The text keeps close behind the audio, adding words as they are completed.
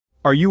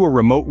Are you a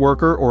remote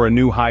worker or a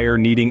new hire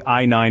needing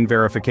I-9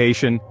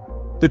 verification?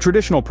 The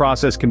traditional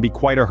process can be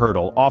quite a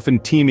hurdle, often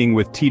teeming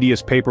with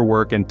tedious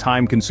paperwork and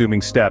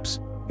time-consuming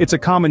steps. It's a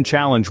common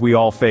challenge we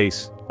all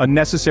face, a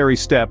necessary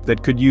step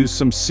that could use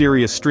some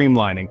serious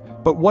streamlining.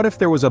 But what if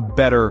there was a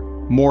better,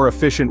 more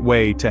efficient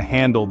way to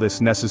handle this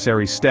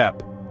necessary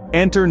step?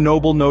 Enter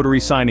Noble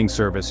Notary Signing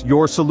Service,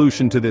 your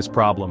solution to this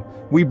problem.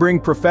 We bring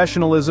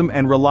professionalism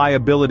and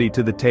reliability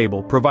to the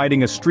table,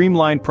 providing a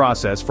streamlined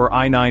process for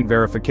I-9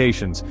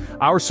 verifications.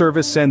 Our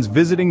service sends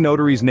visiting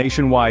notaries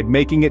nationwide,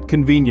 making it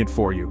convenient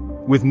for you.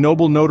 With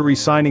Noble Notary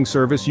Signing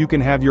Service, you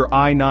can have your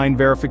I-9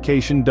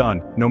 verification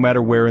done, no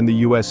matter where in the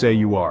USA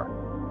you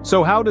are.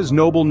 So how does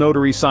Noble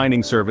Notary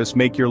Signing Service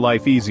make your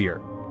life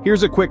easier?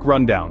 Here's a quick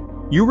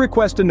rundown. You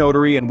request a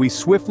notary and we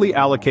swiftly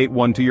allocate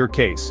one to your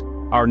case.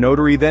 Our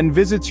notary then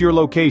visits your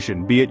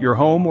location, be it your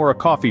home or a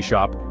coffee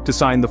shop, to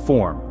sign the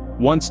form.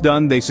 Once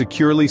done, they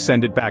securely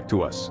send it back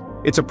to us.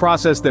 It's a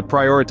process that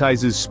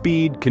prioritizes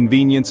speed,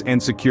 convenience,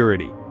 and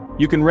security.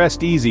 You can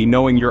rest easy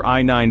knowing your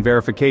I-9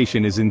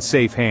 verification is in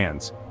safe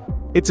hands.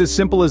 It's as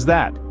simple as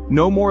that.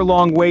 No more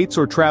long waits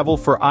or travel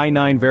for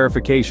I-9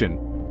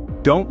 verification.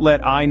 Don't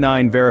let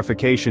I-9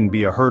 verification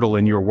be a hurdle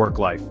in your work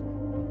life.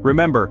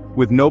 Remember,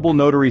 with Noble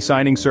Notary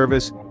Signing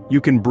Service,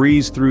 you can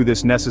breeze through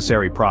this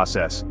necessary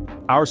process.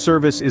 Our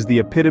service is the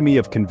epitome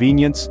of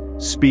convenience,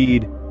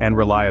 speed, and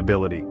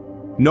reliability.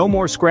 No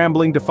more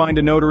scrambling to find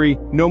a notary,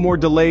 no more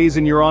delays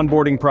in your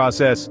onboarding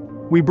process.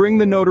 We bring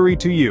the notary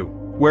to you,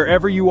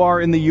 wherever you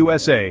are in the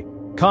USA.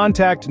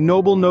 Contact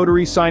Noble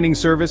Notary Signing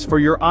Service for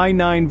your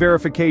I-9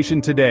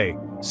 verification today.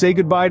 Say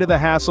goodbye to the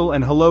hassle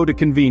and hello to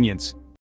convenience.